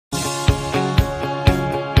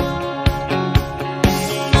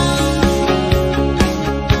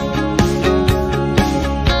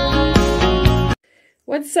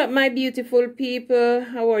What's up, my beautiful people?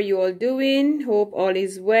 How are you all doing? Hope all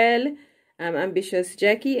is well. I'm Ambitious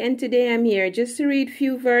Jackie, and today I'm here just to read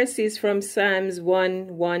few verses from Psalms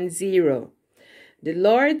 110. The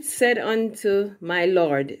Lord said unto my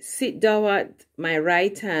Lord, Sit thou at my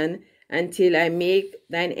right hand until I make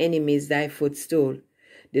thine enemies thy footstool.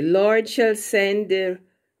 The Lord shall send the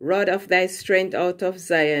rod of thy strength out of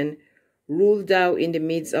Zion. Rule thou in the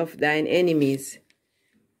midst of thine enemies.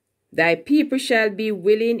 Thy people shall be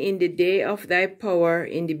willing in the day of thy power,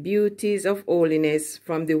 in the beauties of holiness,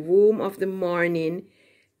 from the womb of the morning,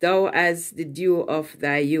 thou as the dew of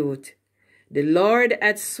thy youth. The Lord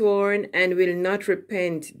hath sworn and will not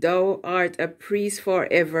repent. Thou art a priest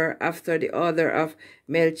forever after the order of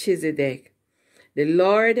Melchizedek. The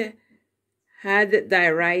Lord had thy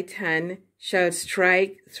right hand, shall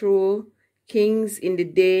strike through kings in the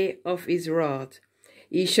day of his wrath.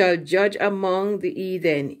 He shall judge among the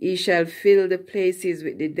heathen. He shall fill the places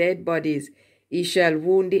with the dead bodies. He shall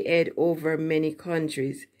wound the head over many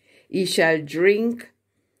countries. He shall drink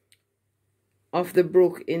of the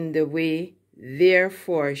brook in the way.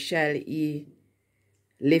 Therefore shall he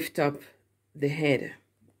lift up the head.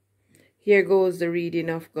 Here goes the reading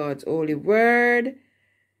of God's holy word.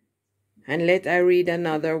 And let I read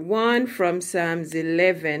another one from Psalms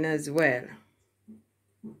 11 as well.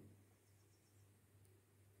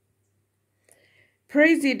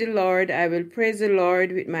 Praise ye the Lord. I will praise the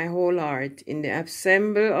Lord with my whole heart, in the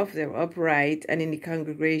assembly of the upright and in the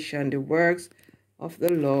congregation, the works of the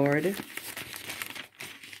Lord.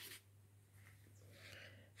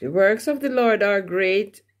 The works of the Lord are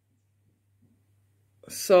great,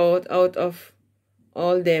 sought out of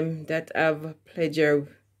all them that have pleasure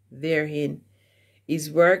therein. His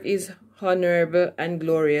work is honorable and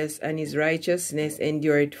glorious, and his righteousness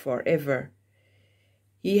endureth forever.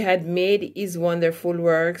 He had made his wonderful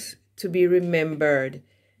works to be remembered.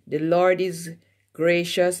 The Lord is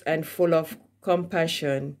gracious and full of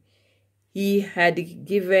compassion. He had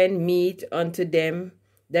given meat unto them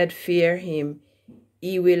that fear him.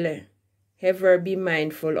 He will ever be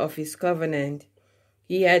mindful of his covenant.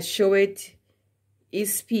 He had showed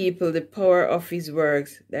his people the power of his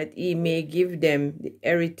works, that he may give them the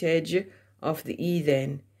heritage of the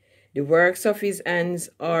heathen. The works of his hands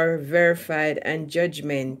are verified and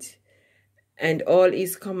judgment, and all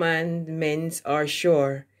his commandments are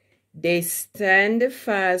sure. They stand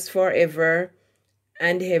fast forever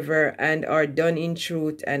and ever, and are done in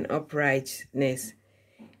truth and uprightness.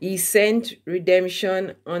 He sent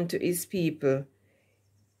redemption unto his people.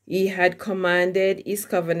 He had commanded his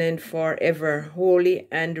covenant forever, holy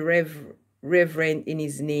and reverent in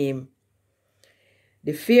his name.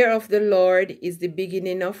 The fear of the Lord is the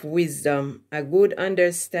beginning of wisdom. A good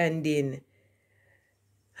understanding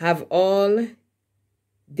have all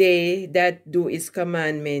they that do his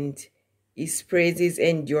commandment. His praises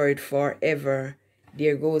endured forever.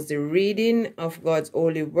 There goes the reading of God's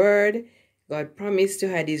holy word. God promised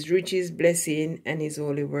to add his riches, blessing, and his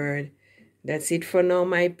holy word. That's it for now,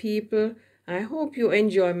 my people. I hope you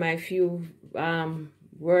enjoy my few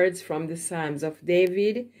words from the Psalms of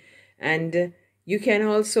David. And you can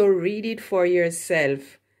also read it for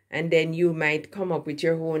yourself, and then you might come up with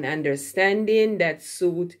your own understanding that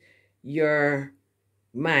suit your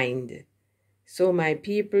mind. So my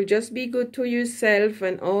people, just be good to yourself,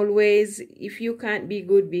 and always, if you can't be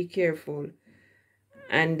good, be careful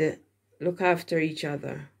and look after each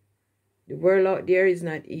other. The world out there is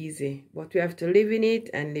not easy, but we have to live in it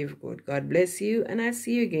and live good. God bless you, and I'll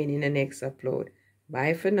see you again in the next upload.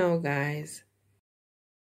 Bye for now, guys.